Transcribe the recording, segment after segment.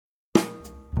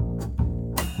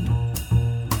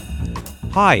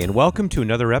Hi, and welcome to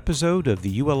another episode of the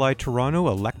ULI Toronto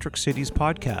Electric Cities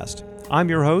podcast. I'm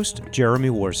your host, Jeremy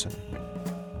Warson.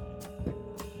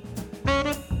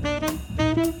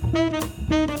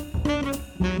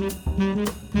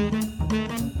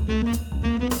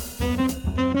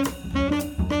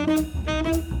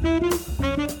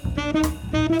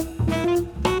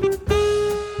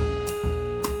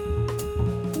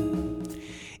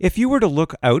 If you were to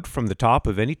look out from the top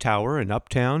of any tower in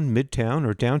uptown, midtown,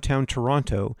 or downtown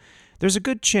Toronto, there's a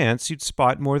good chance you'd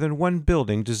spot more than one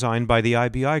building designed by the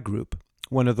IBI Group,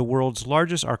 one of the world's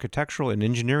largest architectural and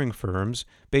engineering firms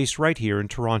based right here in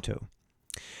Toronto.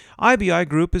 IBI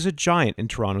Group is a giant in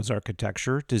Toronto's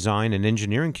architecture, design, and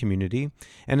engineering community,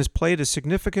 and has played a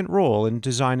significant role in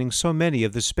designing so many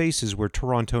of the spaces where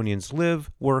Torontonians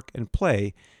live, work, and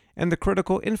play, and the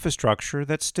critical infrastructure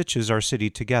that stitches our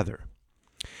city together.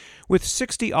 With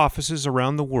 60 offices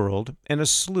around the world and a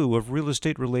slew of real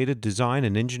estate-related design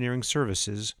and engineering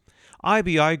services,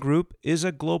 IBI Group is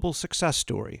a global success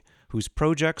story whose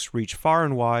projects reach far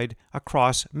and wide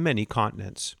across many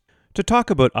continents. To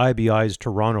talk about IBI's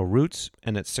Toronto roots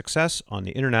and its success on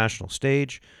the international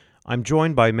stage, I'm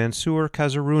joined by Mansoor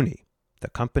Kazerouni, the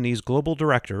company's Global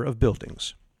Director of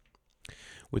Buildings.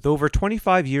 With over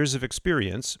 25 years of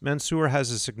experience, Mansoor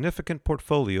has a significant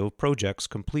portfolio of projects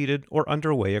completed or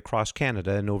underway across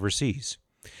Canada and overseas.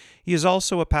 He is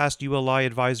also a past ULI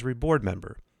Advisory Board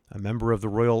member, a member of the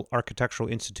Royal Architectural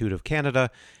Institute of Canada,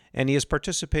 and he has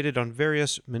participated on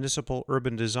various municipal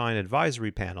urban design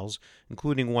advisory panels,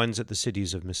 including ones at the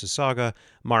cities of Mississauga,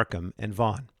 Markham, and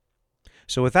Vaughan.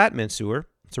 So with that, Mansoor,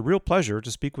 it's a real pleasure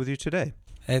to speak with you today.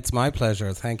 It's my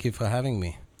pleasure. Thank you for having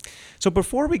me. So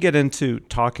before we get into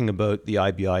talking about the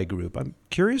IBI Group, I'm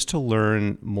curious to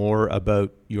learn more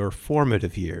about your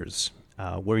formative years,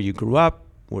 where you grew up,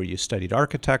 where you studied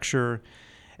architecture,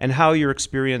 and how your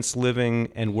experience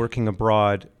living and working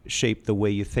abroad shaped the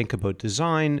way you think about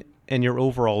design and your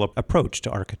overall approach to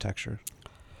architecture.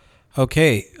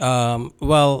 Okay.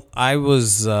 Well, I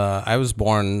was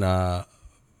born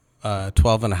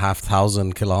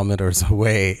 12,500 kilometers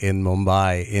away in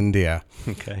Mumbai, India,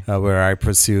 okay. Where I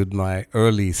pursued my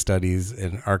early studies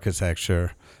in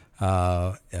architecture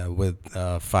with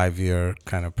a 5-year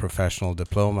kind of professional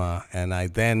diploma. And I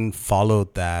then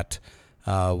followed that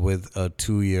with a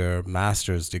 2-year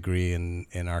master's degree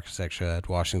in architecture at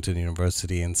Washington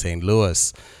University in St.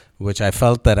 Louis, which I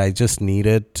felt that I just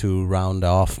needed to round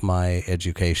off my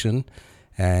education.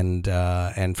 And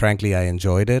frankly, I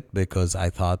enjoyed it because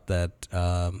I thought that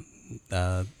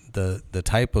the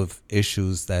type of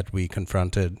issues that we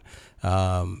confronted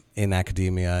in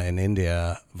academia in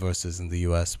India versus in the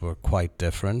U.S. were quite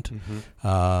different,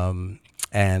 and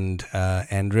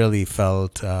really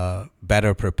felt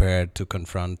better prepared to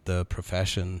confront the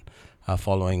profession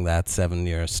following that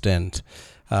 7-year stint.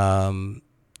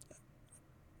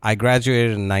 I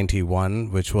graduated in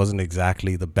 91, which wasn't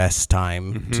exactly the best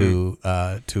time to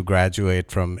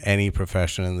graduate from any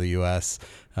profession in the U.S.,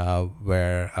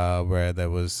 where there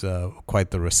was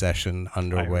quite the recession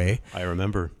underway. I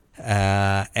remember.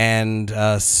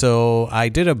 So I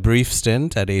did a brief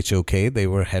stint at HOK. They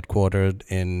were headquartered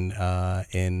in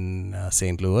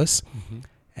St. Louis.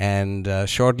 And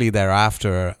shortly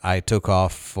thereafter, I took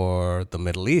off for the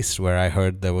Middle East, where I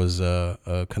heard there was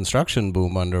a construction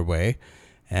boom underway.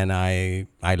 And I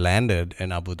landed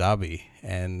in Abu Dhabi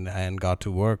and got to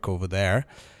work over there.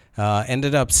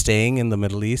 Ended up staying in the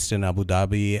Middle East in Abu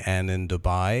Dhabi and in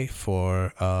Dubai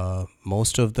for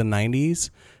most of the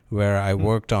 90s, where I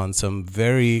worked on some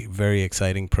very, very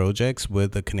exciting projects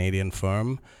with a Canadian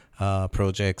firm,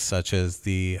 projects such as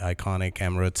the iconic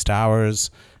Emirates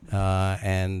Towers,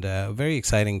 and very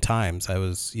exciting times. I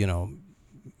was,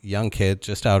 young kid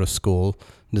just out of school,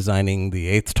 designing the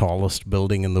 8th tallest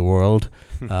building in the world,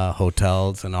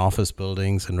 hotels and office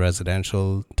buildings and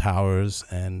residential towers,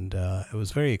 and it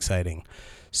was very exciting.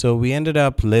 So we ended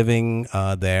up living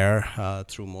there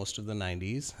through most of the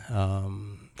 90s.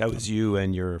 That was you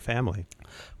and your family.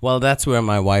 Well, that's where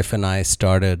my wife and I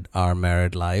started our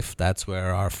married life. That's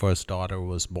where our first daughter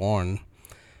was born.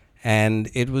 And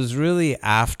it was really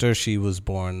after she was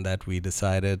born that we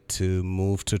decided to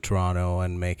move to Toronto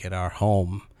and make it our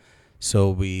home.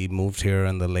 So we moved here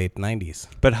in the late 90s.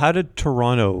 But how did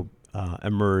Toronto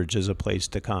emerge as a place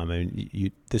to come? I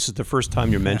mean, this is the first time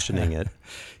you're mentioning it.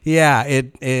 Yeah,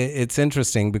 it's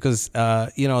interesting because,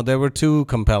 there were two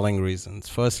compelling reasons.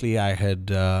 Firstly, I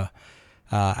had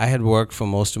worked for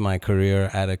most of my career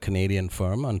at a Canadian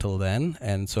firm until then,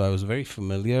 and so I was very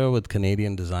familiar with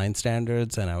Canadian design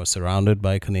standards, and I was surrounded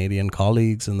by Canadian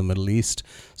colleagues in the Middle East.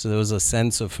 So there was a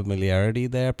sense of familiarity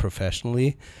there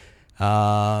professionally.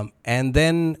 And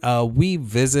then we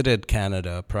visited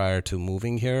Canada prior to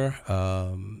moving here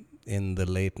in the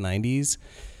late 90s.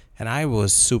 And I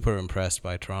was super impressed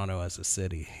by Toronto as a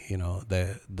city. You know,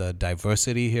 the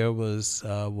diversity here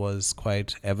was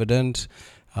quite evident.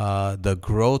 The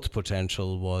growth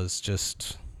potential was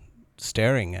just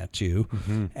staring at you.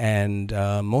 And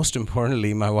most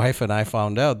importantly, my wife and I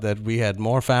found out that we had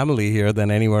more family here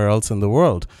than anywhere else in the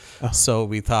world. So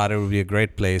we thought it would be a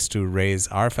great place to raise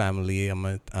our family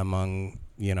among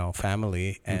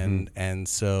family, and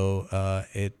so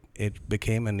it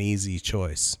became an easy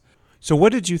choice. So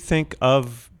what did you think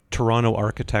of Toronto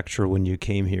architecture when you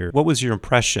came here? What was your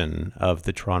impression of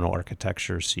the Toronto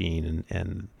architecture scene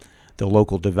and the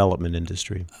local development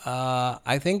industry?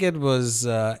 I think it was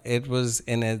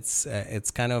in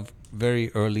its kind of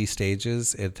very early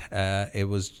stages. It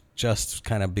was just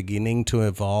kind of beginning to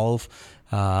evolve.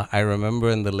 I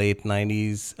remember in the late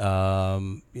 90s,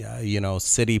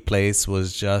 City Place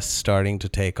was just starting to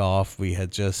take off. We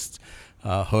had just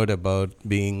heard about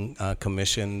being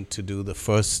commissioned to do the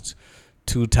first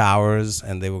 2 towers,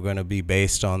 and they were going to be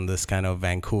based on this kind of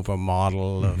Vancouver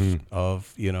model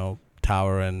of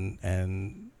tower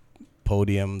and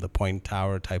podium. The point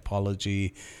tower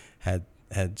typology had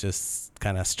just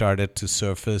kind of started to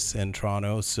surface in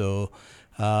Toronto. So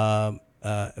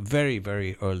very,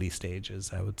 very early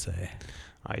stages, I would say.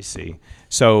 I see.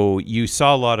 So you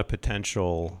saw a lot of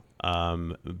potential,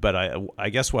 but I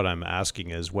guess what I'm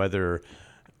asking is whether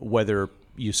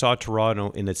you saw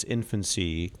Toronto in its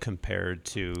infancy compared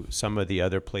to some of the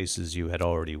other places you had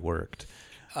already worked.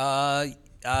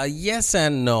 Yes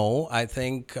and no. I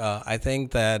think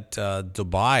that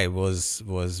Dubai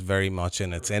was very much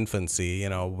in its infancy.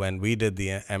 When we did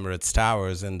the Emirates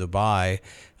Towers in Dubai,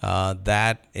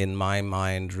 that in my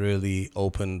mind really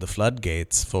opened the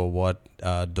floodgates for what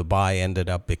Dubai ended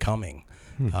up becoming.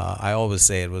 I always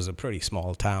say it was a pretty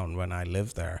small town when I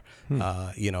lived there.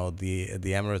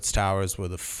 The Emirates Towers were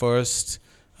the first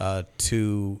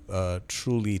 2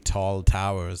 truly tall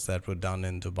towers that were done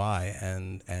in Dubai,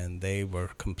 and they were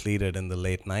completed in the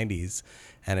late 90s.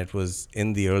 And it was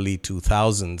in the early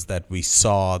 2000s that we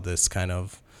saw this kind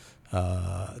of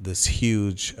this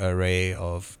huge array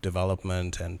of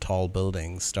development and tall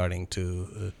buildings starting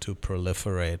to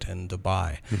proliferate in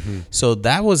Dubai. So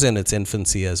that was in its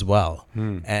infancy as well.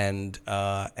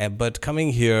 But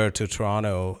coming here to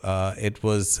Toronto, it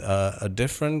was a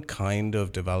different kind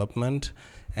of development.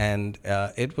 And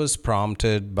it was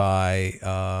prompted by,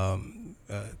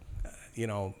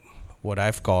 what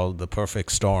I've called the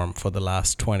perfect storm for the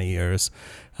last 20 years.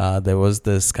 There was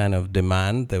this kind of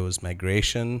demand. There was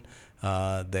migration.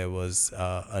 There was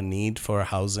a need for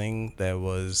housing. There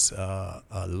was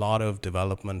a lot of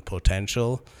development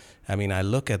potential. I mean, I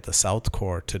look at the South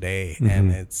Core today,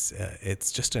 and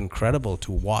it's just incredible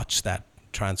to watch that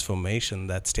transformation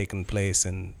that's taken place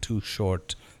in 2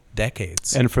 short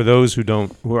decades. And for those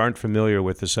who aren't familiar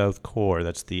with the South Core,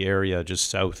 that's the area just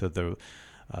south of the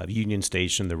Union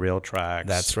Station, the rail tracks.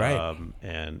 That's right.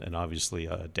 And obviously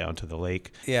down to the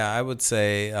lake. Yeah, I would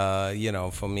say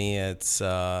for me it's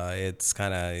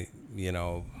kind of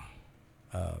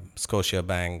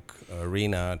Scotiabank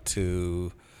Arena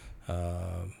to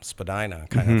Spadina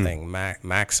kind of thing,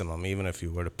 maximum. Even if you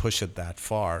were to push it that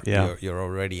far, you're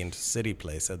already into City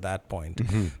Place at that point.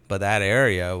 But that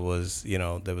area was,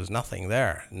 there was nothing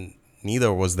there.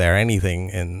 Neither was there anything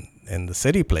in the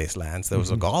City Place lands. There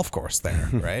was a golf course there,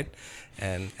 right?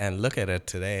 And look at it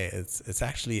today. It's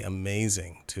actually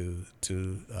amazing to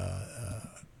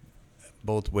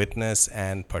both witness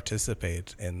and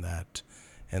participate in that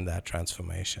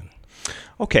transformation.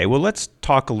 Okay, well, let's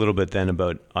talk a little bit then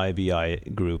about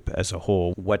IBI Group as a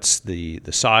whole. What's the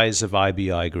size of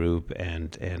IBI Group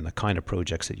and the kind of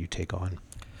projects that you take on?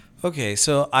 Okay,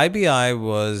 so IBI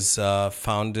was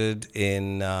founded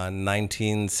in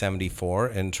 1974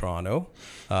 in Toronto.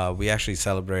 We actually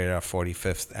celebrated our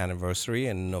 45th anniversary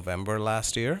in November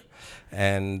last year.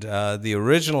 And the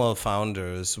original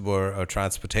founders were a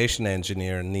transportation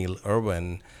engineer, Neil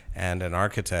Irwin, and an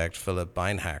architect, Philip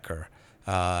Beinhacker.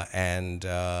 And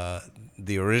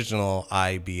the original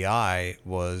IBI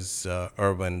was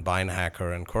Irwin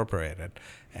Beinhacker Incorporated.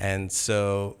 And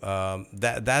so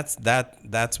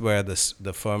that's where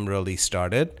the firm really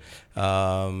started.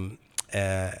 And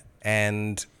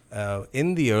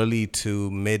in the early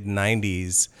to mid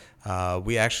 90s,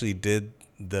 we actually did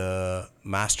the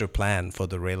master plan for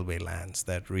the railway lands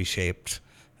that reshaped,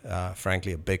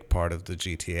 frankly, a big part of the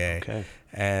GTA. Okay.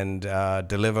 And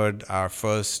delivered our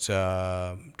first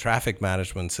traffic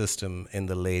management system in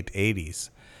the late 80s.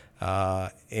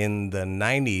 In the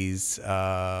 90s,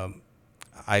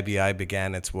 IBI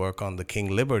began its work on the King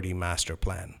Liberty Master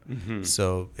Plan.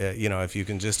 So, if you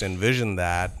can just envision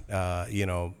that,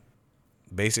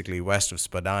 basically west of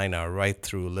Spadina, right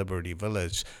through Liberty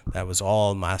Village, that was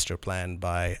all master planned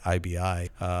by IBI.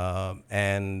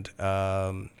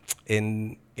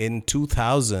 In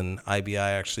 2000, IBI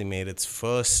actually made its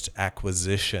first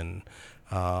acquisition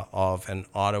of an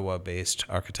Ottawa-based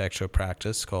architecture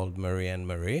practice called Murray &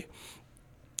 Murray,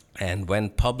 and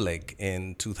went public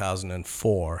in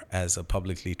 2004 as a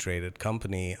publicly traded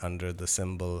company under the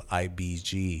symbol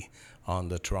IBG on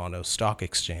the Toronto Stock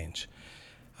Exchange.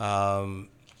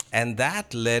 And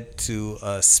that led to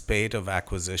a spate of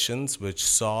acquisitions, which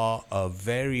saw a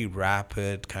very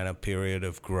rapid kind of period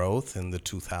of growth in the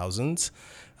 2000s.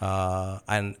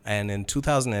 And in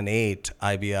 2008,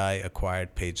 IBI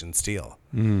acquired Page & Steel.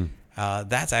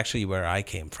 That's actually where I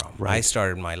came from. Right. I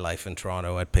started my life in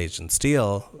Toronto at Page &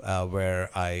 Steel, where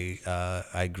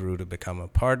I grew to become a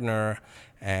partner,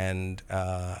 and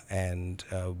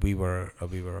we were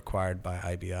acquired by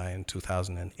IBI in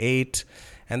 2008.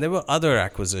 And there were other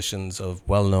acquisitions of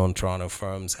well-known Toronto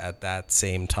firms at that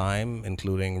same time,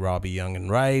 including Robbie Young &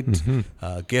 Wright,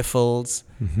 Giffords,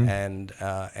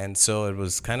 and so it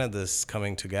was kind of this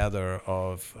coming together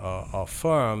of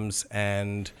firms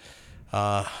and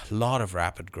a lot of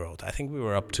rapid growth. I think we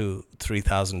were up to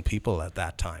 3,000 people at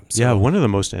that time. So yeah, one of the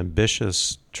most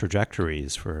ambitious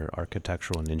trajectories for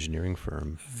architectural and engineering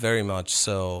firm. Very much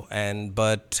so.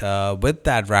 But with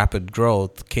that rapid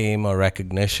growth came a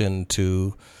recognition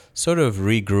to sort of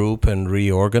regroup and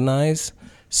reorganize.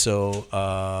 So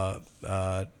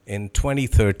in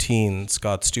 2013,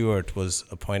 Scott Stewart was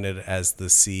appointed as the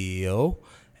CEO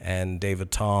and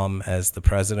David Tom as the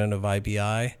president of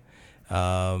IBI.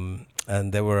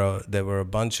 And there were a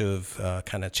bunch of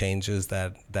kind of changes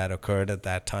that occurred at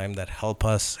that time that helped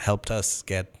us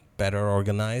get better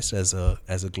organized as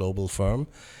a global firm.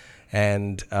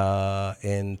 And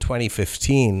in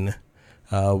 2015,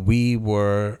 we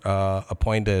were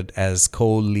appointed as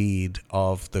co-lead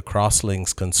of the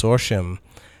Crosslinks Consortium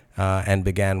and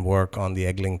began work on the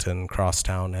Eglinton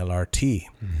Crosstown LRT.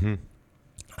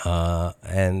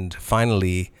 And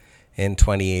finally, in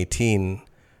 2018.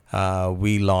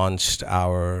 We launched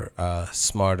our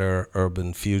Smarter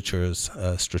Urban Futures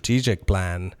strategic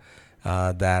plan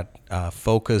that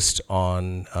focused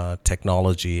on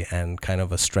technology and kind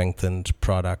of a strengthened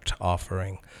product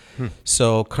offering.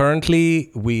 So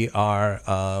currently we are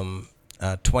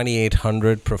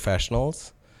 2,800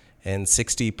 professionals in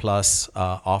 60 plus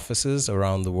offices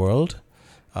around the world.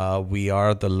 We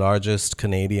are the largest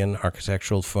Canadian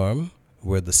architectural firm.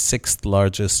 We're the 6th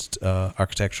largest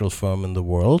architectural firm in the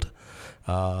world,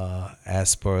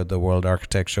 as per the World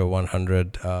Architecture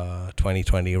 100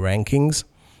 2020 rankings.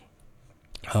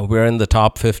 We're in the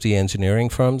top 50 engineering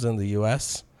firms in the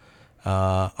U.S.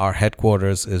 Our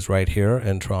headquarters is right here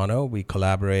in Toronto. We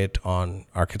collaborate on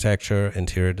architecture,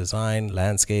 interior design,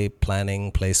 landscape,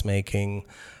 planning, placemaking,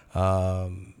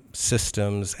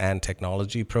 systems, and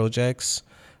technology projects.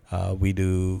 We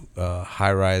do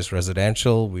high-rise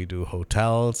residential, we do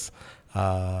hotels,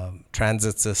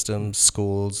 transit systems,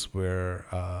 schools. We're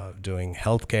doing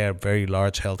healthcare, very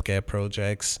large healthcare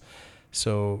projects.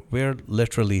 So we're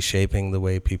literally shaping the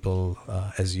way people,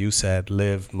 as you said,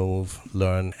 live, move,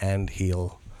 learn, and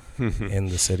heal in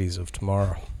the cities of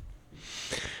tomorrow.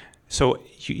 So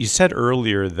you said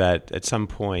earlier that at some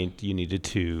point you needed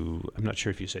to, I'm not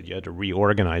sure if you said you had to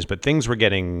reorganize, but things were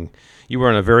you were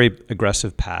on a very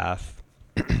aggressive path.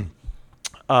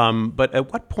 But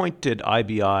at what point did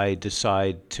IBI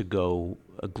decide to go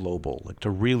global, like to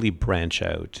really branch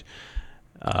out?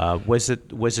 Was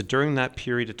it during that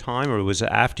period of time, or was it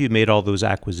after you made all those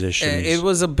acquisitions? It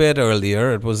was a bit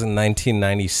earlier. It was in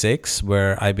 1996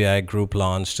 where IBI Group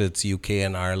launched its UK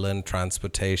and Ireland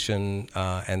transportation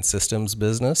and systems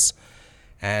business.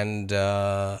 And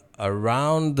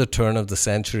around the turn of the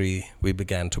century, we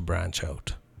began to branch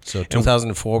out. So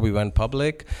 2004, we went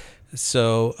public.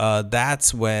 So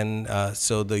that's when,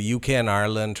 so the UK and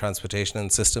Ireland transportation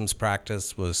and systems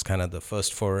practice was kind of the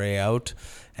first foray out.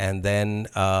 And then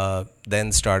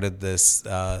started this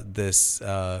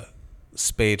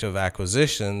spate of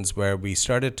acquisitions where we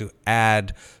started to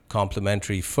add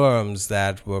complementary firms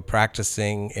that were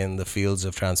practicing in the fields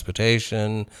of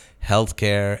transportation,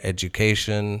 healthcare,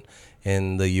 education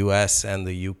in the US and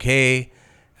the UK.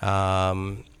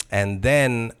 And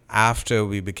then after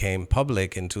we became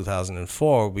public in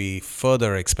 2004, we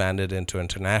further expanded into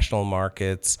international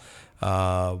markets,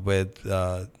 with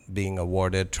being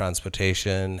awarded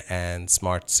transportation and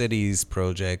smart cities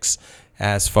projects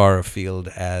as far afield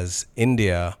as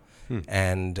India.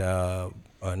 And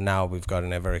now we've got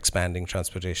an ever-expanding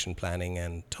transportation planning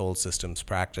and toll systems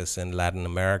practice in Latin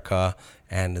America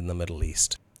and in the Middle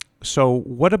East. So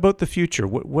what about the future?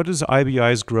 What does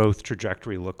IBI's growth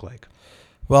trajectory look like?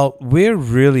 Well, we're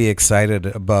really excited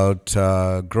about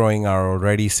growing our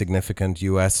already significant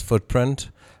U.S. footprint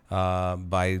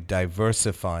by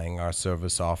diversifying our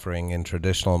service offering in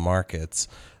traditional markets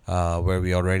where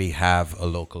we already have a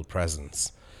local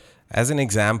presence. As an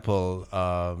example,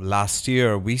 last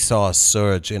year we saw a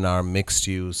surge in our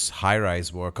mixed-use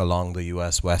high-rise work along the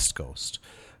U.S. West Coast.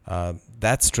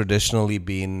 That's traditionally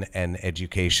been an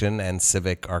education and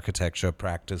civic architecture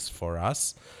practice for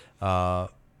us.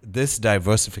 This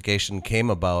diversification came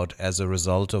about as a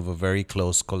result of a very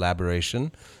close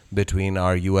collaboration between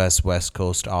our U.S. West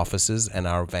Coast offices and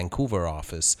our Vancouver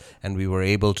office, and we were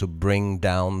able to bring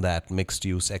down that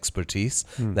mixed-use expertise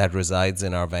that resides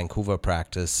in our Vancouver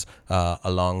practice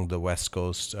along the West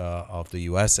Coast of the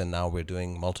U.S., and now we're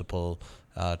doing multiple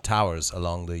towers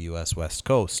along the U.S. West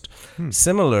Coast.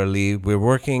 Similarly, we're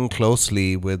working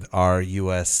closely with our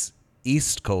U.S.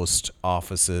 East Coast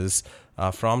offices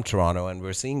from Toronto, and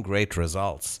we're seeing great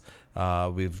results.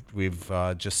 We've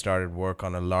just started work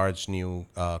on a large new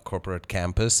corporate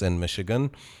campus in Michigan.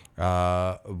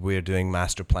 We're doing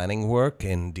master planning work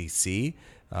in D.C.,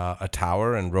 a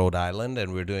tower in Rhode Island,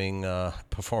 and we're doing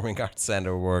performing arts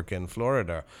center work in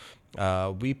Florida.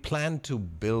 We plan to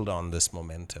build on this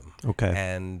momentum,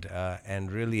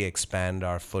 and really expand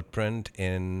our footprint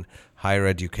in higher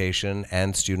education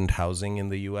and student housing in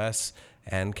the U.S.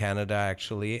 and Canada,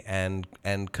 actually, and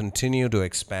continue to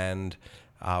expand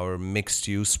our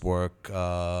mixed-use work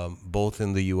both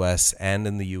in the U.S. and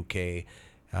in the U.K.,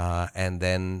 and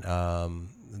then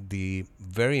the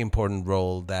very important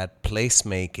role that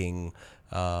placemaking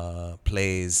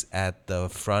plays at the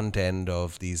front end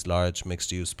of these large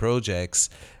mixed-use projects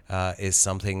is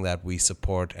something that we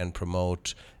support and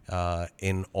promote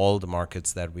in all the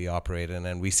markets that we operate in,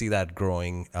 and we see that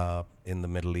growing in the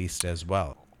Middle East as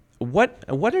well. What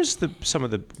are some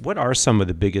of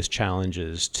the biggest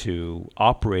challenges to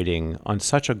operating on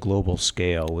such a global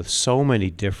scale with so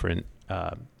many different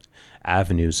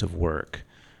avenues of work?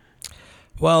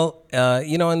 Well,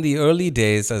 in the early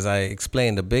days, as I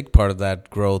explained, a big part of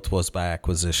that growth was by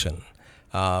acquisition.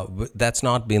 That's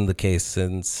not been the case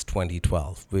since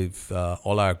 2012. We've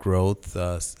all our growth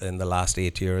in the last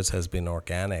 8 years has been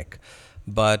organic.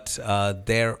 But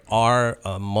there are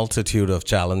a multitude of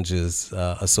challenges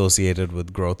associated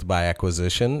with growth by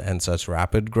acquisition, and such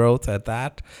rapid growth at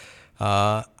that.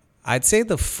 I'd say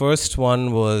the first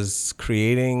one was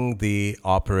creating the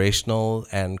operational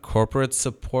and corporate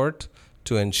support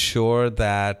to ensure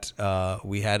that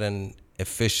we had an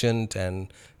efficient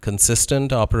and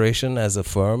consistent operation as a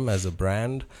firm, as a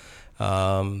brand.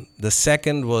 The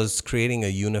second was creating a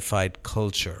unified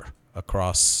culture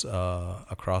across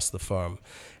the firm,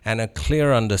 and a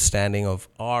clear understanding of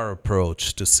our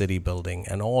approach to city building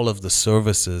and all of the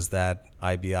services that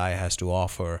IBI has to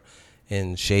offer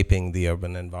in shaping the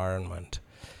urban environment.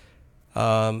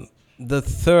 The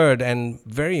third, and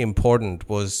very important,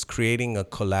 was creating a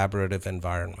collaborative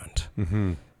environment.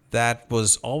 That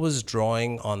was always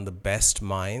drawing on the best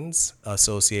minds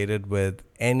associated with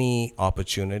any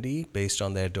opportunity based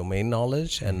on their domain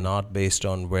knowledge and not based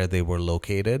on where they were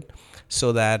located,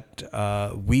 so that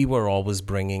we were always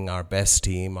bringing our best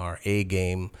team, our A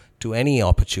game, to any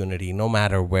opportunity, no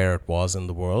matter where it was in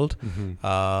the world.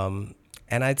 And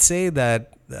I'd say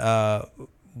that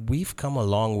we've come a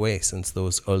long way since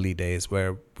those early days,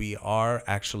 where we are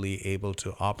actually able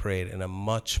to operate in a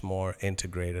much more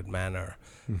integrated manner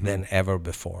than ever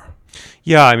before.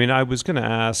 Yeah, I mean, I was going to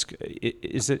ask,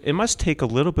 it must take a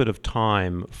little bit of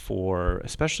time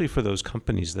especially for those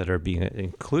companies that are being,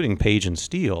 including Page and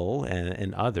Steel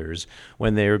and others,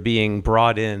 when they're being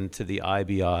brought into the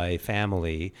IBI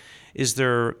family. Is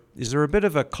there a bit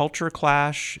of a culture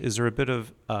clash? Is there a bit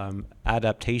of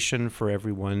adaptation for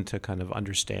everyone to kind of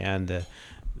understand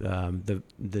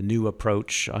the new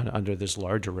approach under this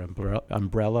larger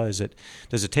umbrella?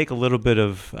 Does it take a little bit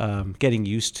of getting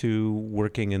used to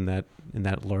working in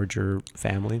that larger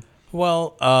family?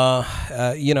 Well,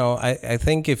 I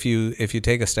think if you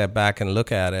take a step back and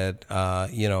look at it,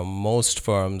 most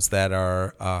firms that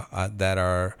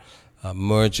are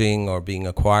merging or being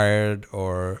acquired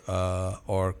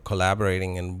or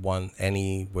collaborating in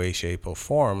any way, shape, or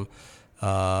form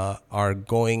are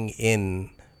going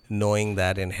in knowing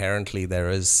that inherently there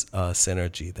is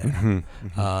synergy there.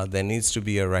 There needs to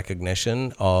be a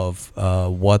recognition of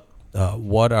what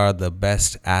are the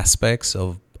best aspects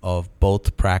of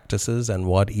both practices and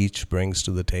what each brings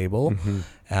to the table,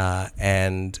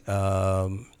 and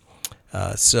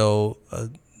So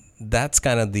that's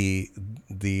kind of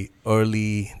the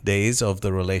early days of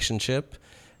the relationship,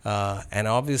 and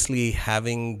obviously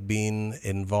having been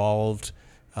involved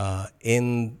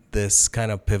in this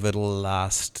kind of pivotal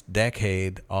last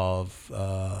decade of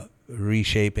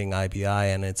reshaping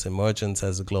IBI and its emergence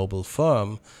as a global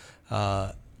firm,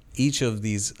 each of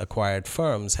these acquired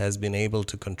firms has been able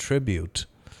to contribute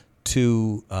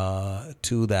to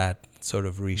that sort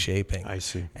of reshaping. I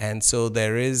see. And so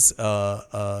there is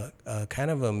a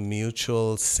kind of a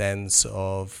mutual sense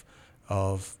of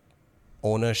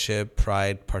ownership,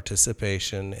 pride,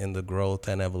 participation in the growth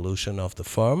and evolution of the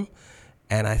firm.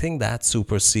 And I think that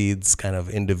supersedes kind of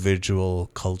individual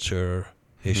culture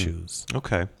issues.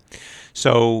 Okay.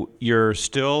 So you're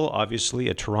still obviously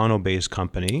a Toronto-based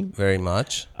company. Very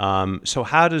much. So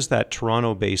how does that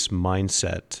Toronto-based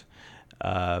mindset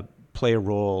play a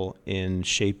role in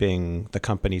shaping the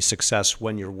company's success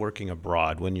when you're working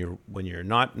abroad, when you're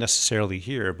not necessarily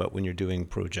here, but when you're doing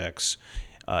projects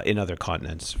in other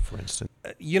continents, for instance?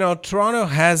 Toronto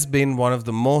has been one of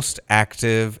the most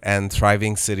active and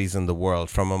thriving cities in the world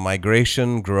from a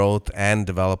migration, growth, and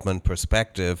development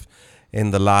perspective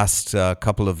in the last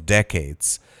couple of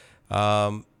decades.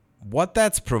 What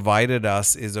that's provided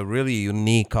us is a really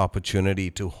unique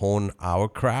opportunity to hone our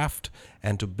craft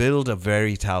and to build a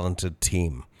very talented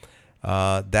team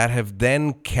that have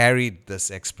then carried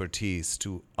this expertise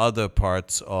to other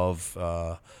parts of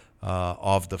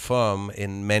the firm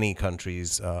in many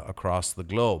countries across the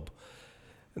globe.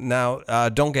 Now,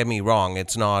 don't get me wrong.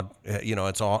 It's not,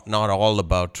 not all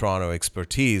about Toronto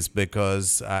expertise,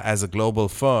 because as a global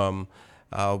firm,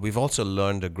 we've also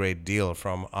learned a great deal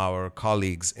from our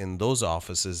colleagues in those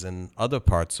offices in other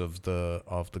parts of the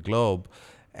globe,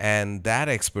 and that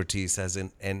expertise has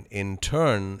in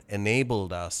turn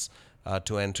enabled us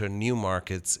to enter new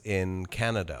markets in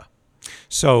Canada.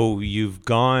 So you've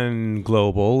gone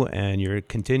global, and you're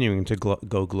continuing to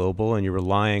go global, and you're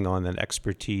relying on that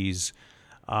expertise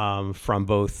from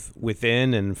both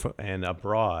within and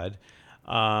abroad.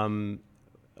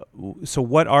 So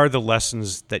what are the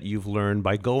lessons that you've learned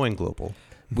by going global?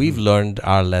 We've learned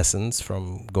our lessons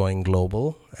from going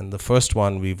global, and the first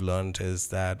one we've learned is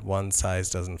that one size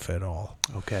doesn't fit all.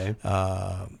 Okay.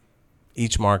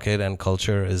 Each market and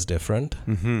culture is different,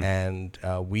 and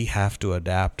we have to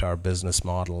adapt our business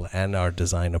model and our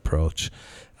design approach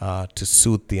to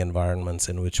suit the environments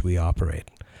in which we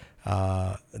operate.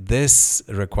 This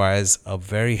requires a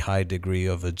very high degree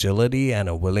of agility and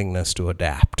a willingness to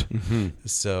adapt.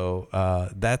 So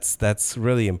that's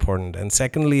really important. And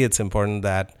secondly, it's important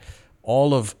that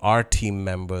all of our team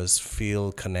members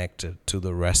feel connected to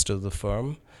the rest of the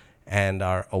firm and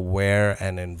are aware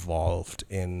and involved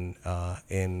in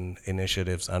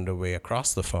initiatives underway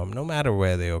across the firm, no matter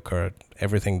where they occur.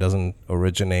 Everything doesn't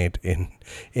originate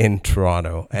in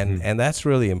Toronto, and that's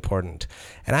really important.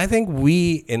 And I think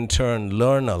we, in turn,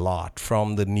 learn a lot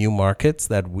from the new markets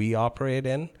that we operate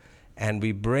in, and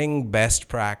we bring best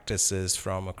practices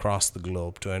from across the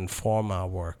globe to inform our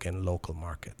work in local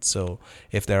markets. So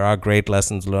if there are great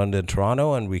lessons learned in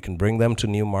Toronto and we can bring them to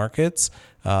new markets,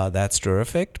 that's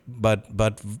terrific. But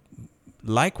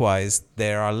likewise,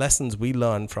 there are lessons we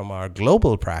learn from our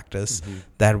global practice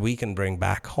that we can bring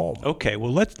back home. Okay,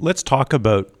 well, let's talk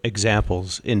about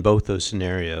examples in both those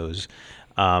scenarios.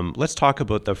 Let's talk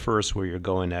about the first, where you're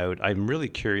going out. I'm really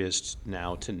curious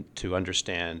now to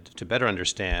better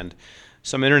understand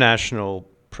some international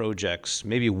projects,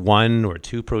 maybe one or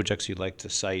two projects you'd like to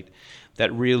cite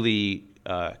that really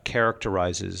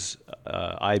characterizes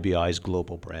IBI's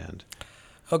global brand.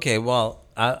 Okay, well,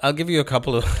 I'll give you a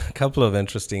couple of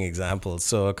interesting examples.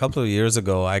 So a couple of years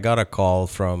ago, I got a call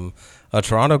from a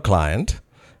Toronto client,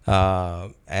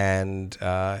 and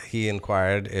he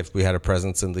inquired if we had a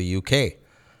presence in the UK.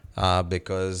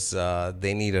 Because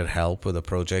they needed help with a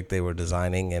project they were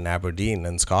designing in Aberdeen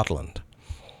in Scotland.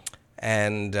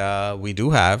 And we do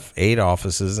have 8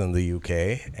 offices in the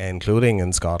UK, including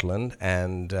in Scotland.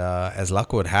 And as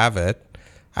luck would have it,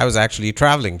 I was actually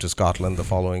traveling to Scotland the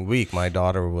following week. My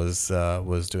daughter was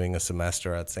doing a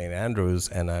semester at St. Andrews,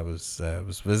 and I was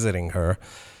visiting her.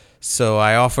 So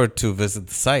I offered to visit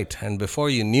the site. And before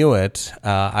you knew it,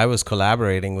 I was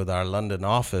collaborating with our London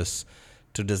office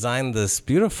to design this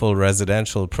beautiful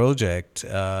residential project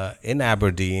in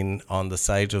Aberdeen on the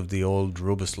site of the old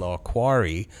Rubislaw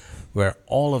Quarry, where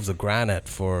all of the granite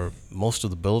for most of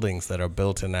the buildings that are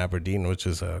built in Aberdeen, which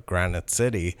is a granite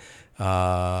city,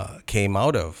 came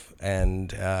out of,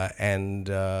 and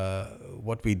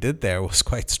what we did there was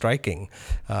quite striking,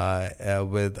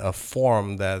 with a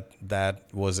form that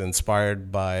was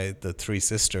inspired by the Three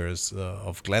Sisters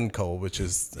of Glencoe, which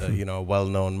is a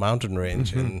well-known mountain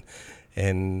range in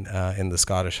the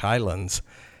Scottish Highlands.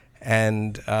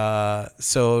 And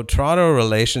so Toronto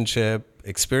relationship,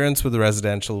 experience with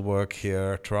residential work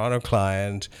here, Toronto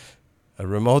client, a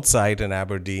remote site in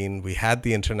Aberdeen. We had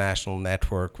the international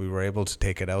network. We were able to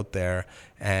take it out there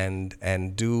and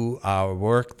do our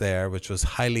work there, which was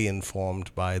highly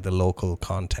informed by the local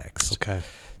context. Okay.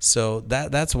 So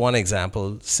that's one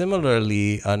example.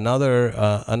 Similarly,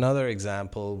 another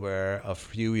example where a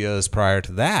few years prior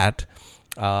to that,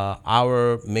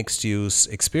 our mixed use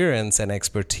experience and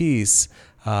expertise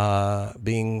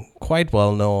being quite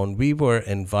well known, we were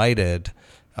invited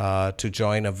to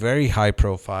join a very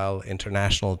high-profile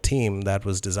international team that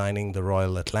was designing the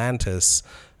Royal Atlantis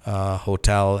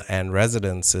hotel and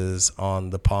residences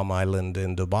on the Palm Island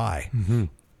in Dubai. Mm-hmm.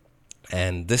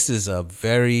 And this is a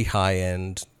very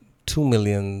high-end, 2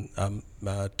 million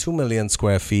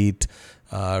square feet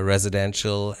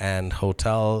residential and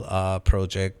hotel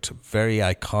project, very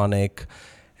iconic.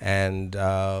 And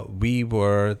we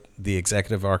were the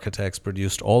executive architects,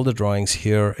 produced all the drawings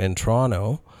here in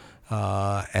Toronto.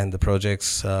 And the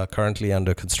project's currently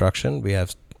under construction. We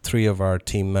have 3 of our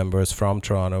team members from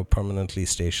Toronto permanently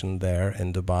stationed there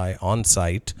in Dubai on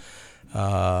site,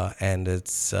 and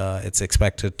it's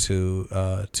expected to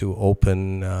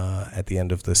open at the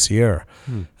end of this year.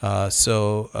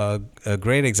 So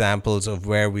great examples of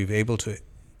where we've able to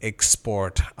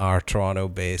export our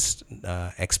Toronto-based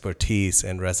expertise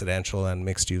in residential and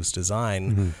mixed-use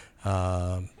design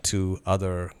to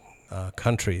other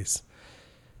countries.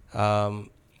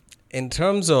 In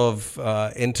terms of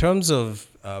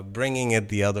bringing it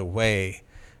the other way,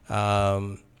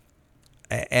 and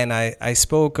I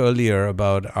spoke earlier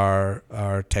about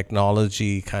our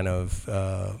technology kind of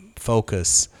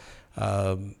focus.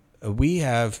 We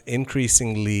have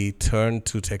increasingly turned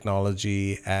to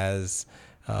technology as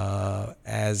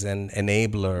an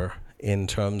enabler in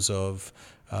terms of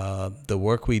the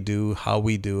work we do, how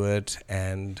we do it,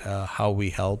 and how we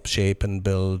help shape and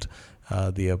build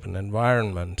the urban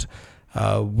environment.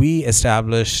 We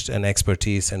established an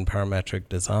expertise in parametric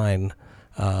design.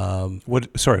 What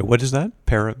is that?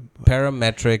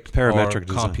 Parametric design.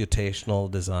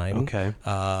 Computational design. Okay.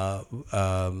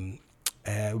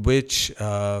 Which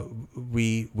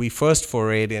we first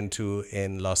forayed into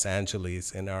in Los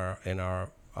Angeles in our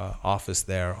office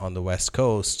there on the West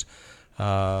Coast,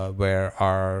 where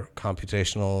our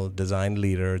computational design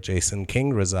leader Jason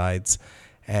King resides.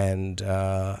 And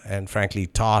frankly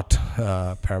taught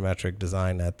parametric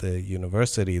design at the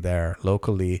university there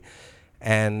locally.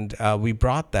 And we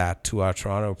brought that to our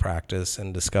Toronto practice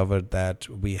and discovered that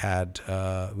we had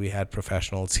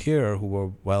professionals here who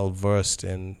were well versed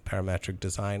in parametric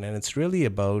design. And it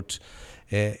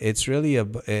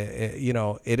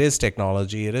is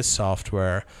technology, it is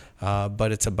software,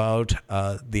 but it's about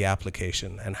the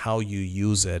application and how you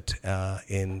use it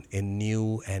in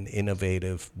new and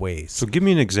innovative ways. So give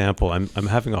me an example. I'm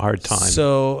having a hard time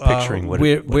picturing what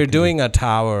we're doing a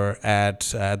tower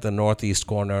at the northeast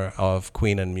corner of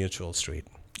Queen and Mutual Street.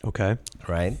 Okay.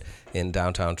 Right, in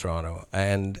downtown Toronto,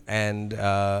 and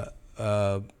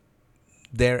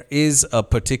there is a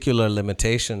particular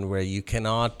limitation where you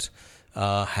cannot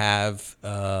have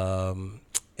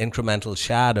incremental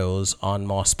shadows on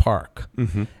Moss Park.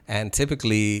 And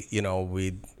typically,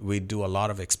 we do a lot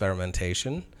of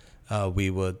experimentation. We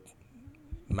would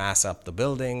mass up the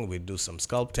building, we'd do some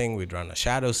sculpting, we'd run a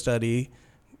shadow study,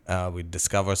 we'd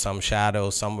discover some shadow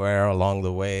somewhere along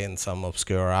the way in some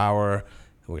obscure hour.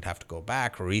 We'd have to go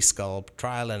back, resculpt,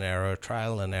 trial and error,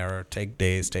 take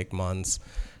days, take months.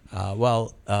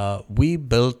 We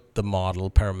built the model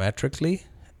parametrically,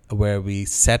 where we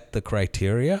set the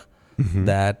criteria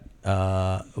that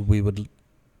we would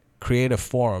create a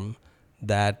form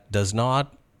that does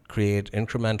not create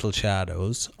incremental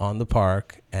shadows on the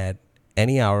park at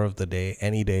any hour of the day,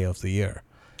 any day of the year.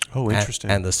 Oh,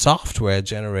 interesting. And the software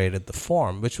generated the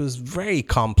form, which was very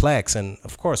complex. And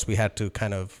of course, we had to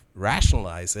kind of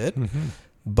rationalize it.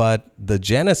 But the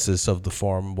genesis of the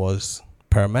form was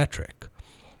parametric.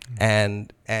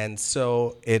 And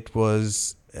so it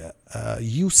was,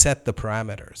 you set the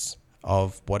parameters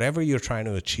of whatever you're trying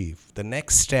to achieve. The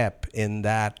next step in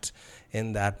that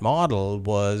model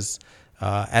was,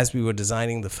 as we were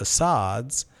designing the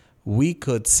facades, we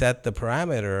could set the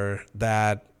parameter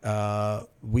that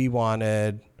we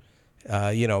wanted,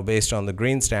 based on the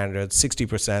green standards,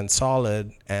 60%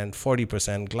 solid and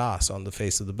 40% glass on the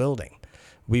face of the building.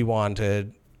 we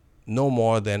wanted no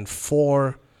more than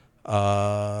 4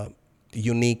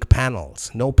 unique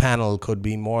panels. No panel could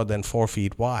be more than 4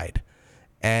 feet wide.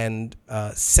 And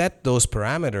set those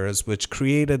parameters, which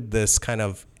created this kind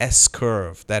of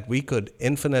S-curve that we could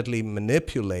infinitely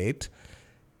manipulate,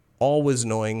 always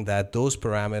knowing that those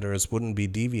parameters wouldn't be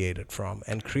deviated from,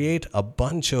 and create a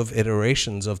bunch of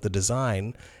iterations of the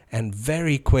design and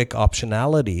very quick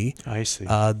optionality. I see.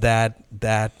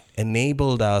 That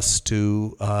enabled us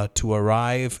to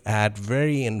arrive at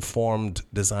very informed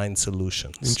design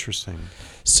solutions. Interesting.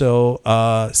 So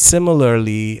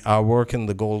similarly, our work in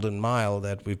the Golden Mile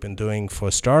that we've been doing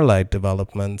for Starlight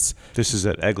Developments. This is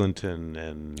at Eglinton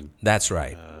and That's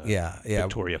right. Yeah.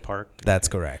 Victoria Park. That's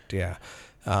correct. Yeah.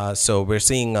 So we're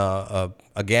seeing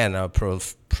again a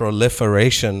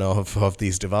proliferation of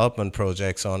these development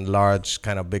projects on large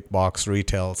kind of big box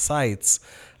retail sites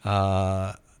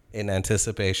in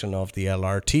anticipation of the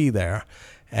LRT there.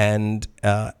 And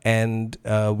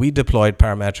we deployed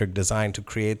parametric design to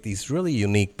create these really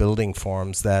unique building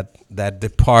forms that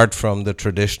depart from the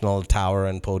traditional tower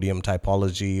and podium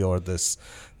typology, or this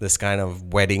kind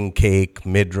of wedding cake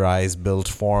mid-rise built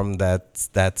form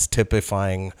that's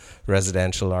typifying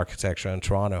residential architecture in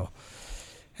Toronto.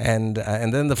 And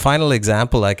then the final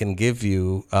example I can give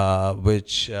you,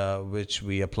 which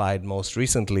we applied most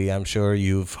recently, I'm sure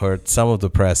you've heard some of the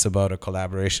press about a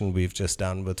collaboration we've just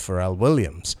done with Pharrell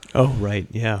Williams. Oh, right,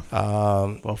 yeah.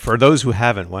 Well, for those who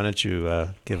haven't, why don't you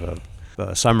give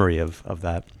a summary of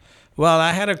that? Well,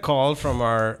 I had a call from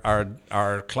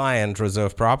our client,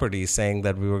 Reserve Properties, saying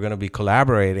that we were going to be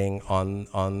collaborating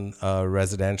on a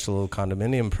residential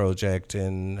condominium project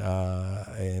in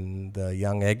the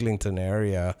Yonge Eglinton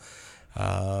area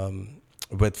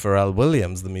with Pharrell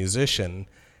Williams, the musician,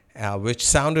 which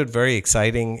sounded very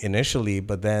exciting initially,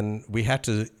 but then we had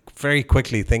to very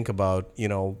quickly think about,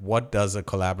 what does a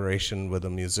collaboration with a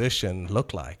musician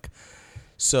look like?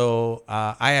 So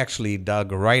I actually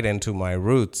dug right into my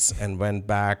roots and went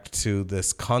back to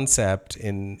this concept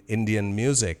in Indian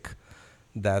music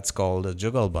that's called a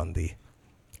jugalbandi.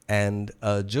 And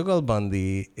a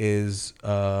jugalbandi is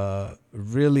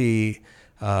really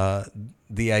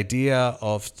the idea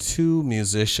of 2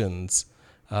 musicians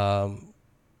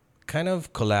kind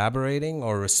of collaborating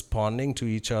or responding to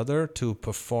each other to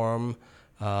perform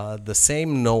the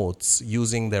same notes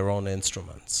using their own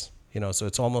instruments. So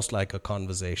it's almost like a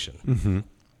conversation. Mm-hmm.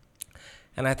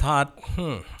 And I thought,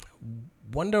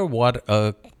 wonder what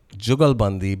a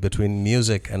jugalbandi between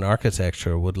music and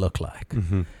architecture would look like.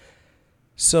 Mm-hmm.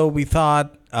 So we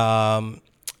thought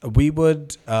we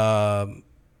would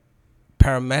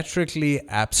parametrically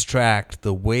abstract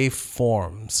the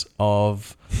waveforms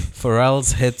of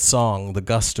Pharrell's hit song, The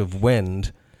Gust of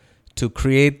Wind, to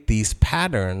create these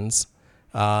patterns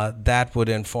that would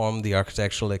inform the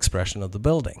architectural expression of the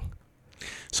building.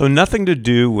 So nothing to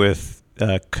do with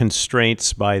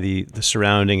constraints by the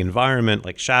surrounding environment,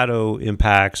 like shadow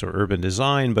impacts or urban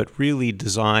design, but really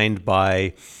designed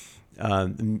by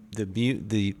the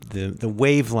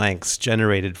wavelengths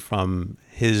generated from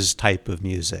his type of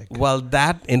music. Well,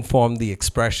 that informed the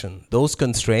expression. Those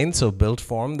constraints of built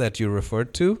form that you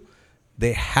referred to,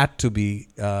 they had to be,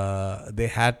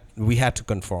 we had to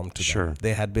conform to Sure. them.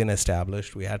 They had been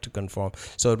established. We had to conform.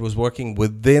 So it was working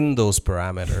within those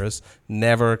parameters,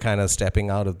 never kind of stepping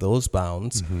out of those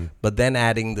bounds, Mm-hmm. but then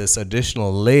adding this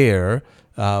additional layer,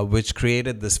 which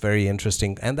created this very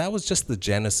interesting, and that was just the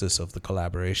genesis of the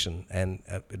collaboration. And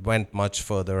it went much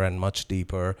further and much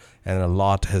deeper, and a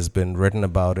lot has been written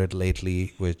about it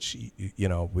lately, which,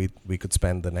 we could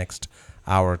spend the next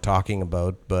hour talking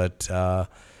about, but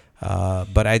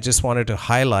I just wanted to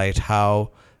highlight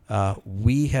how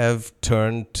we have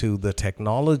turned to the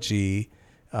technology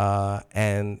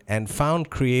and found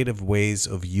creative ways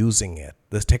of using it.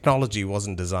 This technology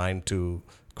wasn't designed to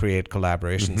create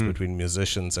collaborations Mm-hmm. between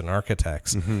musicians and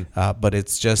architects, Mm-hmm. but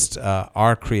it's just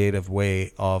our creative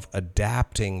way of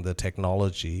adapting the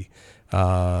technology.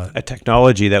 A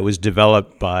technology that was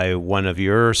developed by one of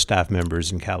your staff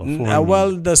members in California.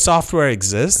 Well, the software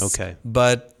exists. Okay.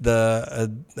 But the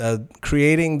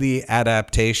creating the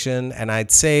adaptation, and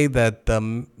I'd say that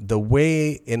the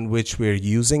way in which we're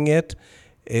using it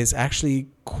is actually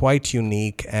quite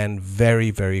unique and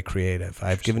very, very creative.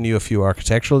 I've given you a few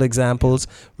architectural examples.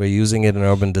 We're using it in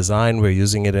urban design. We're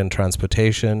using it in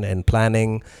transportation and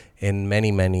planning, in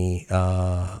many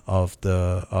of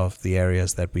the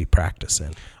areas that we practice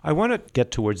in. I want to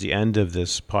get towards the end of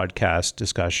this podcast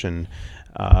discussion.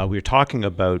 We were talking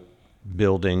about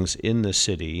buildings in the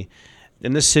city,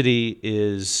 and the city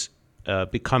is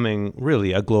becoming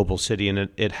really a global city, and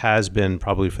it has been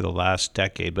probably for the last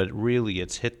decade, but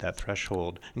it's hit that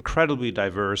threshold. Incredibly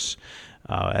diverse.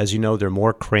 As you know, there are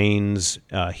more cranes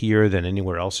here than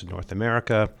anywhere else in North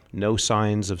America. No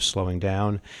signs of slowing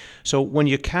down. So when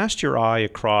you cast your eye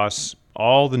across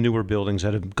all the newer buildings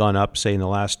that have gone up, say, in the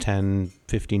last 10,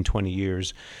 15, 20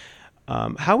 years,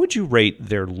 how would you rate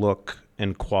their look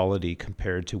and quality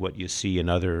compared to what you see in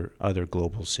other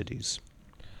global cities?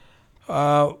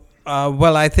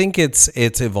 Well, I think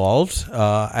it's evolved.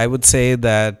 I would say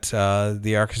that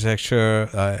the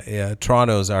architecture,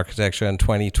 Toronto's architecture in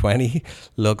 2020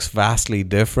 looks vastly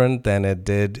different than it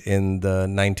did in the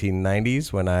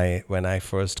 1990s when I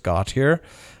first got here.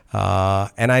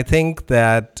 And I think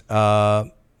that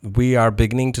we are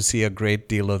beginning to see a great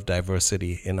deal of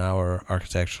diversity in our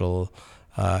architectural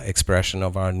expression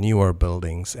of our newer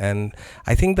buildings. And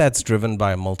I think that's driven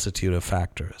by a multitude of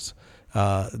factors.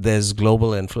 There's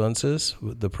global influences,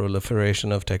 the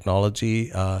proliferation of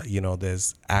technology.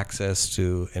 There's access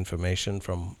to information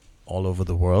from all over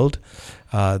the world.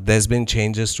 There's been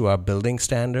changes to our building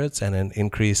standards and an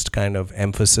increased kind of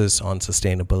emphasis on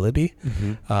sustainability.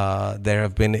 Mm-hmm. There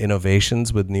have been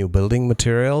innovations with new building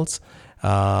materials.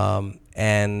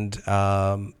 And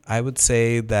I would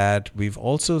say that we've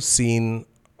also seen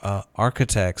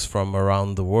architects from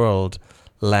around the world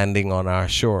landing on our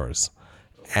shores.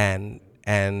 And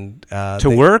to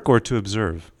work or to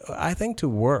observe? I think to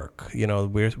work.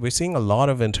 We're seeing a lot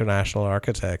of international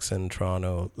architects in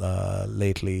Toronto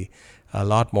lately, a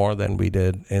lot more than we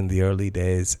did in the early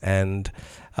days. And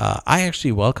I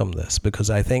actually welcome this because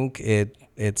I think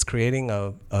it's creating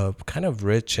a kind of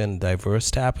rich and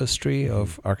diverse tapestry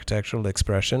of architectural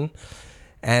expression.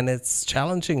 And it's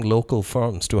challenging local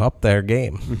firms to up their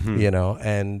game,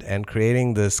 mm-hmm. and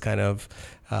creating this kind of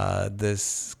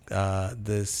this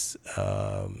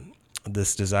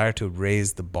desire to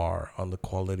raise the bar on the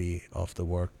quality of the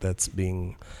work that's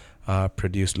being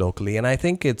produced locally. And I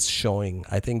think it's showing.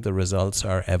 I think the results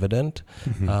are evident.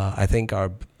 Mm-hmm. I think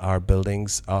our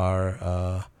buildings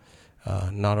are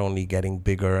not only getting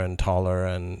bigger and taller,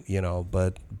 and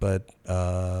but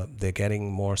they're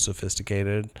getting more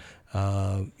sophisticated.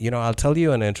 I'll tell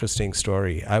you an interesting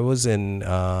story. I was in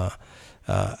a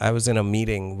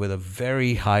meeting with a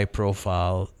very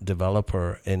high-profile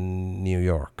developer in New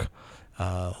York,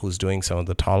 who's doing some of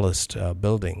the tallest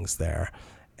buildings there.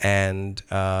 And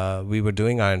we were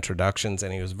doing our introductions,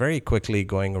 and he was very quickly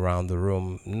going around the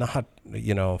room, not,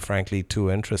 frankly,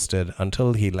 too interested,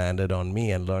 until he landed on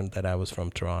me and learned that I was from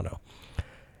Toronto.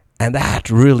 And that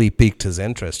really piqued his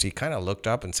interest. He kind of looked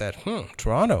up and said,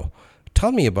 Toronto,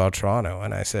 tell me about Toronto.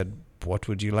 And I said, what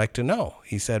would you like to know?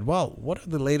 He said, well, what are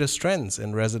the latest trends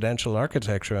in residential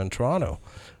architecture in Toronto?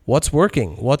 What's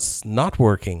working? What's not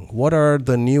working? What are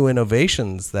the new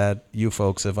innovations that you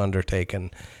folks have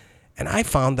undertaken? And I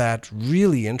found that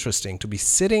really interesting, to be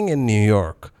sitting in New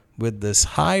York with this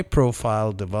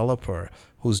high-profile developer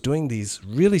who's doing these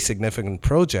really significant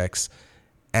projects,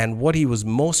 and what he was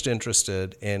most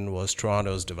interested in was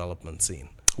Toronto's development scene.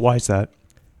 Why is that?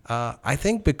 I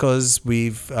think because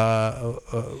we've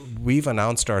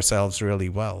announced ourselves really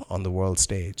well on the world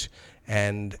stage,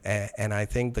 and I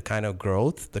think the kind of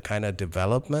growth, the kind of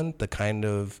development, the kind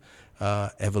of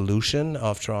evolution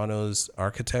of Toronto's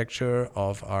architecture,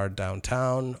 of our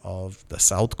downtown, of the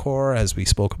South Core, as we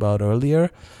spoke about earlier,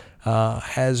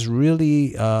 has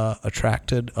really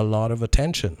attracted a lot of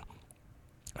attention.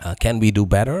 Can we do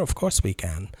better? Of course we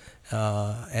can,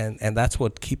 and that's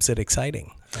what keeps it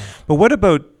exciting. But what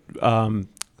about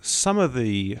some of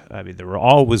there will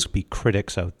always be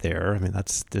critics out there.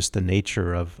 That's just the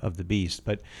nature of the beast.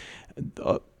 But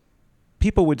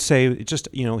people would say, just,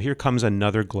 here comes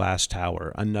another glass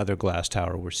tower.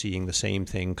 We're seeing the same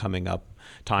thing coming up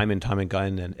time and time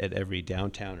again at every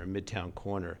downtown or midtown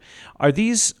corner. Are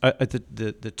these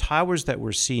the towers that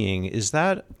we're seeing? Is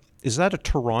that a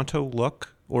Toronto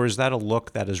look, or is that a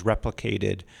look that is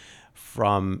replicated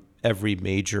from every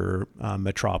major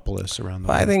metropolis around the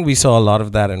world? I think we saw a lot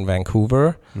of that in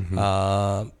Vancouver. Mm-hmm.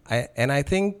 I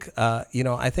think,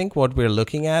 I think what we're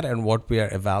looking at and what we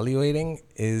are evaluating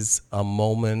is a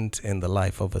moment in the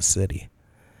life of a city.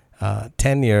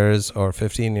 10 years or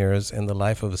 15 years in the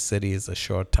life of a city is a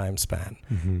short time span.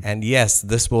 Mm-hmm. And yes,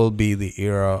 this will be the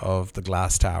era of the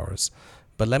glass towers.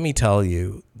 But let me tell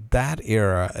you, that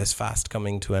era is fast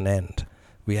coming to an end.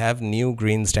 We have new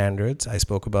green standards. I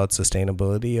spoke about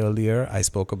sustainability earlier. I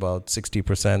spoke about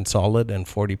 60% solid and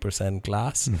 40%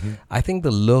 glass. Mm-hmm. I think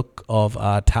the look of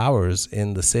our towers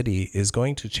in the city is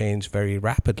going to change very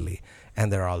rapidly.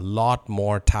 And there are a lot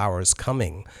more towers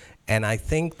coming. And I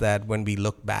think that when we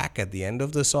look back at the end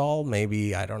of this all,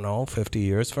 maybe, I don't know, 50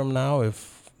 years from now,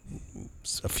 if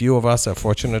a few of us are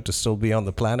fortunate to still be on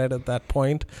the planet at that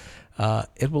point,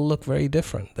 it will look very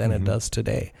different than it does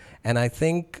today. And I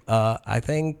think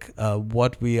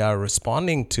what we are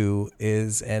responding to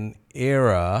is an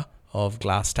era of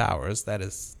glass towers that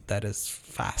is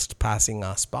fast passing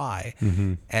us by.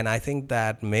 And I think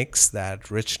that mix, that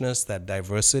richness, that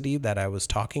diversity that I was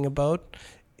talking about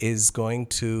is going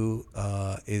to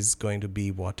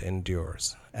be what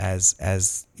endures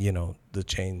as you know, the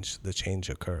change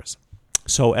occurs.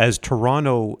 So as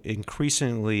Toronto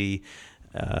increasingly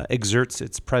exerts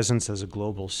its presence as a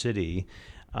global city,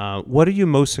 what are you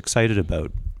most excited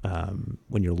about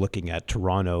when you're looking at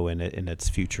Toronto and its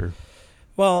future?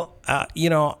 Well,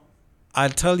 I'll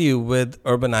tell you, with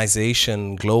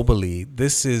urbanization globally,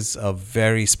 this is a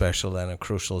very special and a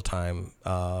crucial time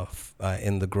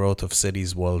in the growth of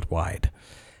cities worldwide.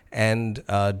 And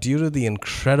due to the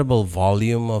incredible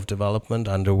volume of development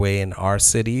underway in our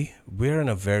city, we're in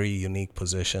a very unique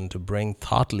position to bring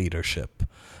thought leadership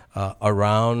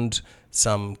around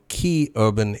some key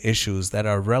urban issues that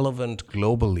are relevant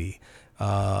globally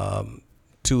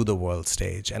to the world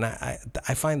stage. And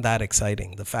I find that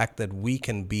exciting, the fact that we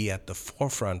can be at the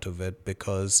forefront of it,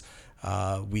 because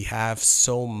we have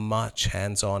so much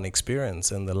hands-on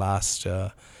experience in the last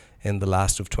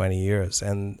of 20 years.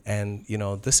 And you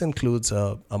know, this includes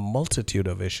a multitude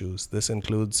of issues. This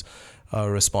includes a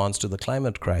response to the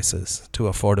climate crisis, to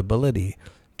affordability,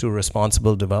 to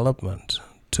responsible development,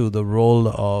 to the role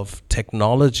of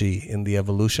technology in the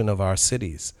evolution of our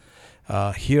cities.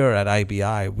 Here at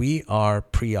IBI, we are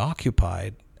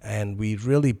preoccupied, and we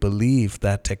really believe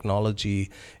that technology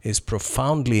is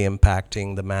profoundly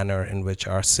impacting the manner in which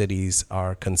our cities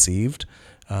are conceived,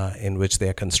 in which they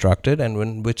are constructed, and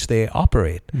in which they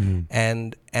operate.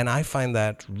 And I find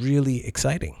that really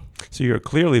exciting. So you're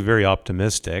clearly very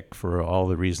optimistic for all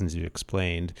the reasons you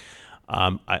explained.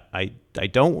 I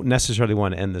don't necessarily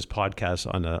want to end this podcast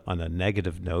on a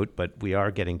negative note, but we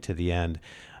are getting to the end.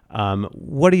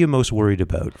 What are you most worried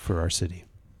about for our city?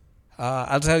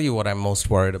 I'll tell you what I'm most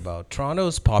worried about.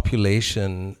 Toronto's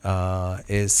population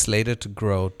is slated to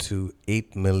grow to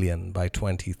 8 million by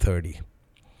 2030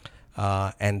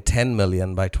 and 10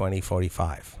 million by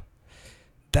 2045.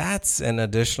 That's an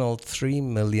additional 3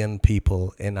 million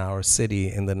people in our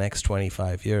city in the next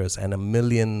 25 years and 1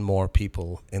 million more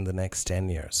people in the next 10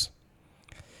 years.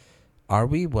 Are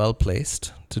we well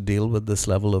placed to deal with this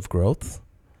level of growth?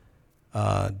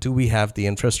 Do we have the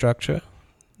infrastructure,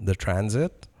 the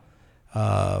transit,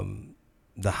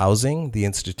 the housing, the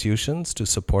institutions to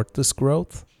support this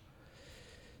growth?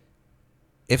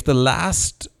 If the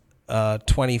last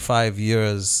 25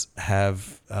 years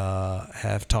have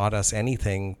taught us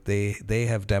anything, they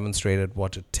have demonstrated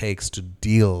what it takes to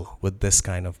deal with this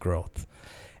kind of growth.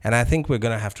 And I think we're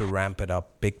going to have to ramp it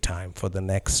up big time for the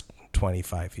next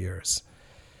 25 years.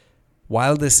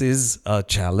 While this is a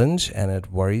challenge and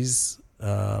it worries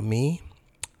me,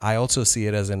 I also see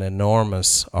it as an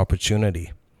enormous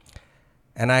opportunity.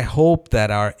 And I hope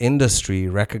that our industry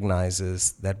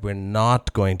recognizes that we're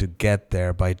not going to get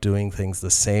there by doing things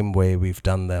the same way we've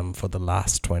done them for the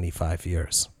last 25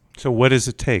 years. So what does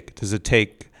it take? Does it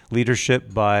take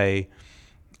leadership by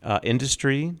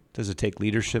industry? Does it take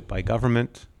leadership by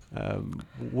government?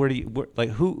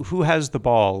 Who has the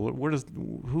ball?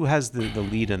 Who has the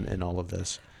lead in all of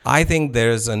this? I think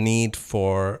there's a need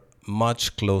for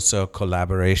much closer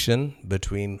collaboration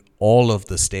between all of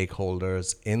the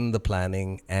stakeholders in the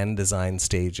planning and design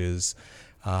stages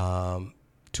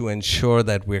to ensure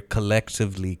that we're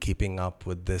collectively keeping up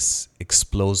with this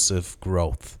explosive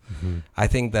growth. I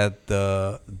think that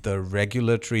the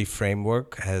regulatory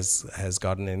framework has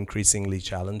gotten increasingly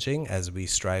challenging as we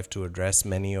strive to address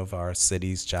many of our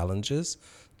city's challenges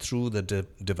through the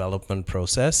development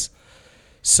process.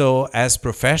 So as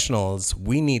professionals,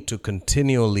 we need to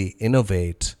continually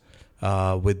innovate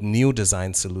with new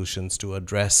design solutions to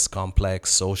address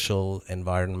complex social,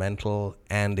 environmental,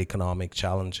 and economic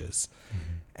challenges.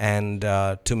 And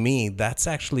to me, that's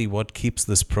actually what keeps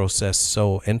this process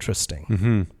so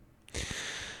interesting.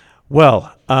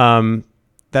 Well,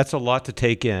 that's a lot to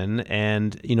take in.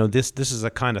 And, you know, this is a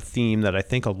kind of theme that I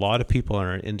think a lot of people in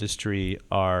our industry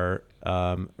are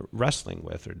wrestling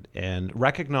with and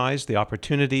recognize the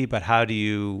opportunity, but how do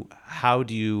you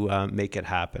make it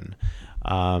happen?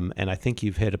 And I think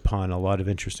you've hit upon a lot of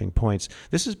interesting points.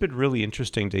 This has been really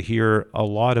interesting to hear a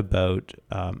lot about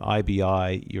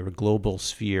IBI, your global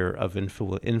sphere of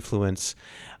influence,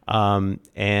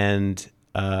 and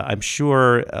I'm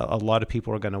sure a lot of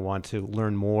people are going to want to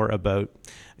learn more about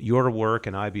your work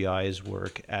and IBI's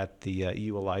work at the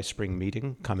ULI Spring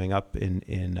Meeting coming up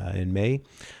in May.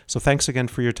 So thanks again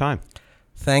for your time.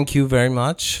 Thank you very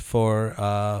much for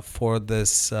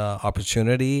this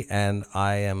opportunity, and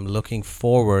I am looking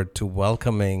forward to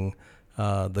welcoming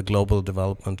the global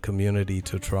development community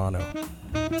to Toronto.